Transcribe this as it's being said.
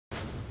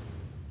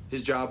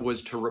His job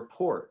was to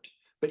report,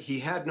 but he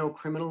had no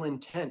criminal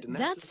intent. And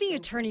That's the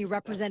attorney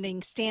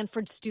representing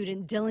Stanford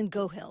student Dylan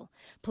Gohill.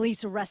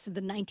 Police arrested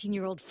the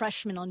 19-year-old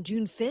freshman on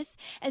June 5th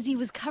as he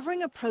was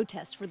covering a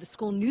protest for the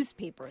school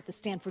newspaper, the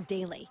Stanford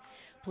Daily.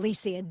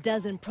 Police say a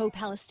dozen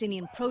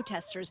pro-Palestinian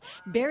protesters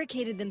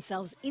barricaded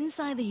themselves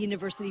inside the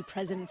university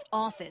president's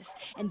office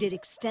and did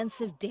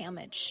extensive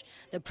damage.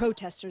 The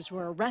protesters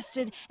were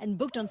arrested and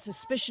booked on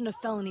suspicion of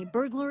felony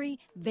burglary,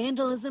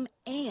 vandalism,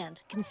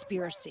 and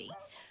conspiracy.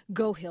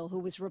 Gohill, who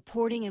was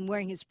reporting and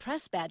wearing his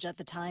press badge at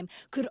the time,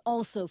 could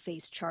also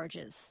face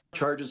charges.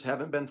 Charges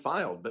haven't been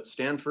filed, but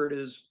Stanford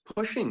is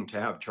pushing to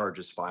have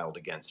charges filed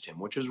against him,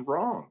 which is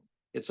wrong.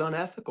 It's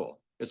unethical.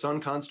 It's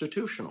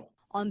unconstitutional.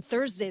 On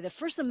Thursday, the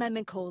First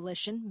Amendment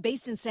Coalition,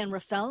 based in San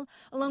Rafael,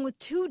 along with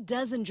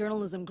 24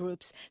 journalism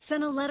groups,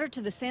 sent a letter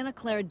to the Santa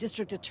Clara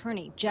District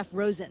Attorney, Jeff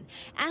Rosen,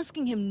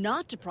 asking him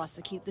not to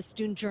prosecute the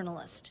student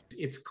journalist.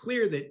 It's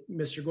clear that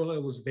Mr.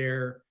 Gohill was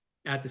there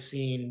at the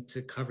scene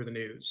to cover the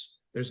news.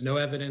 There's no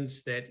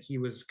evidence that he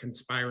was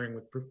conspiring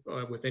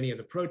with any of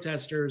the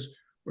protesters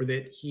or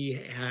that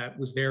he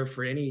was there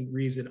for any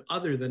reason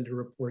other than to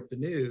report the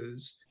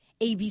news.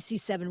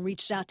 ABC7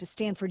 reached out to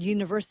Stanford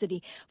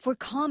University for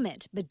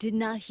comment but did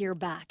not hear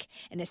back.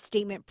 In a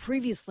statement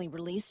previously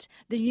released,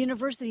 the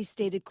university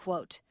stated,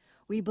 quote,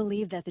 "We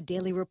believe that the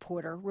Daily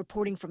Reporter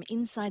reporting from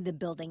inside the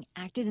building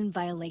acted in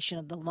violation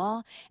of the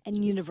law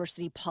and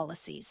university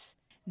policies."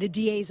 The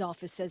DA's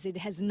office says it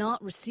has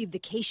not received the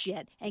case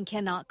yet and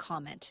cannot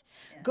comment.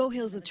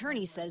 Gohill's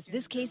attorney says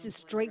this case is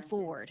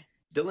straightforward.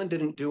 Dylan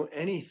didn't do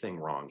anything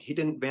wrong. He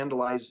didn't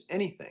vandalize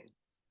anything.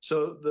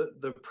 So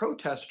the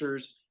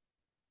protesters,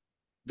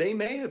 they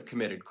may have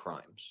committed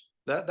crimes.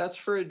 That's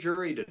for a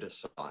jury to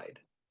decide.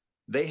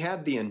 They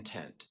had the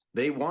intent.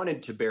 They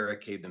wanted to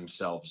barricade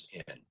themselves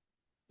in.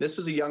 This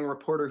was a young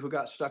reporter who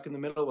got stuck in the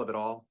middle of it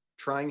all,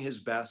 trying his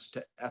best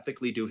to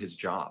ethically do his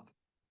job.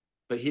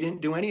 But he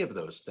didn't do any of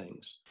those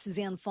things.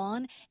 Suzanne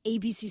Fawn,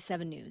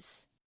 ABC7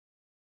 News.